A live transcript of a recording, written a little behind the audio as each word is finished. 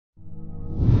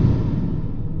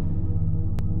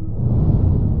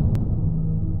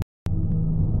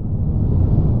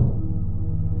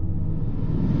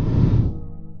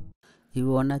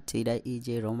Chira is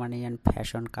a Romanian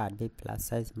fashion curvy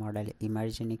plus-size model,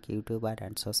 emerging YouTuber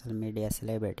and social media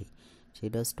celebrity. She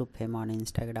rose to fame on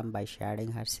Instagram by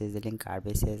sharing her sizzling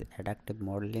curvaceous, attractive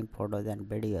modeling photos and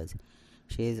videos.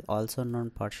 She is also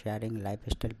known for sharing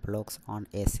lifestyle blogs on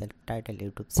a self-titled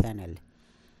YouTube channel.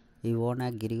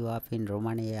 Ivona grew up in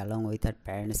Romania along with her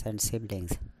parents and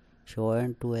siblings. She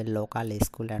went to a local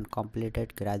school and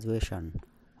completed graduation.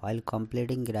 While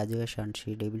completing graduation,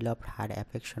 she developed her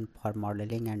affection for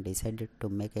modeling and decided to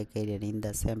make a career in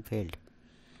the same field.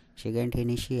 She gained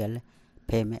initial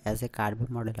fame as a curvy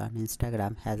model on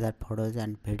Instagram as her photos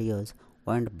and videos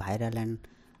went viral and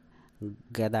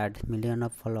gathered millions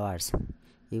of followers.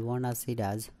 Ivona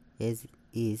Chira's age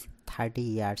is 30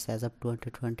 years as of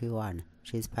 2021.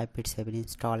 She is 5 feet 7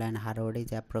 inches tall and her weight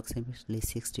is approximately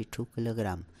 62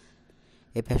 kilograms.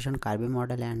 A fashion curvy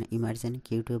model and emerging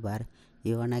YouTuber,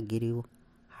 Ivona grew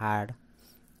her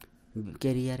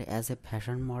career as a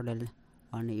fashion model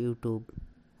on YouTube,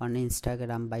 on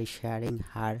Instagram by sharing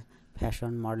her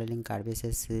fashion modeling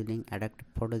curvaceous, sizzling, attractive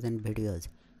photos and videos.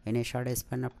 In a short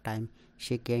span of time,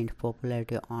 she gained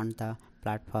popularity on the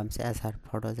platforms as her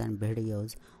photos and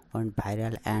videos went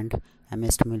viral and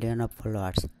amassed millions of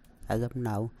followers. As of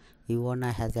now,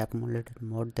 Ivona has accumulated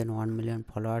more than 1 million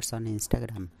followers on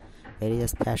Instagram.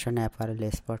 Various fashion apparel,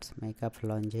 sports, makeup,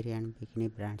 lingerie and bikini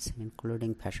brands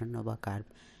including Fashion Nova Curve,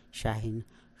 Shaheen,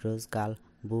 Rose Girl,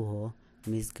 Boohoo,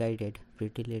 Misguided,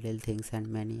 Pretty Little Things and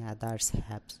many others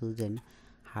have chosen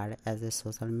her as a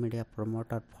social media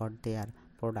promoter for their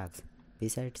products.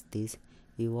 Besides this,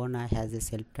 Ivona has a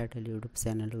self-titled YouTube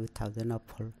channel with thousands of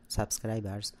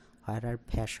subscribers where her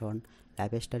fashion,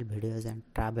 lifestyle videos and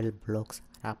travel blogs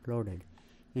are uploaded.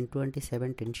 In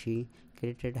 2017, she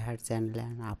created her channel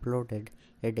and uploaded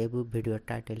a debut video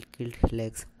titled Killed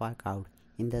Legs Workout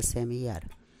in the same year.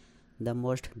 The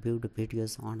most viewed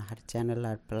videos on her channel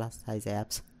are plus-size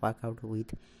abs workout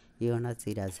with Ivona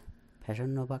Chira's,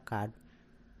 Fashion Nova Curve,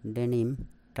 denim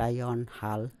try-on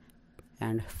haul,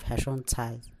 and fashion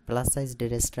size plus-size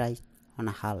dress try-on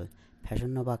haul,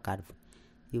 Fashion Nova Curve.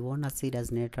 Ivona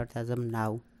Chira's net worth as of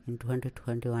now in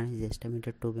 2021 is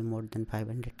estimated to be more than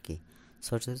 500k.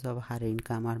 Sources of her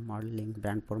income are modeling,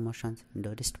 brand promotions,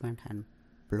 endorsement, and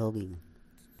blogging.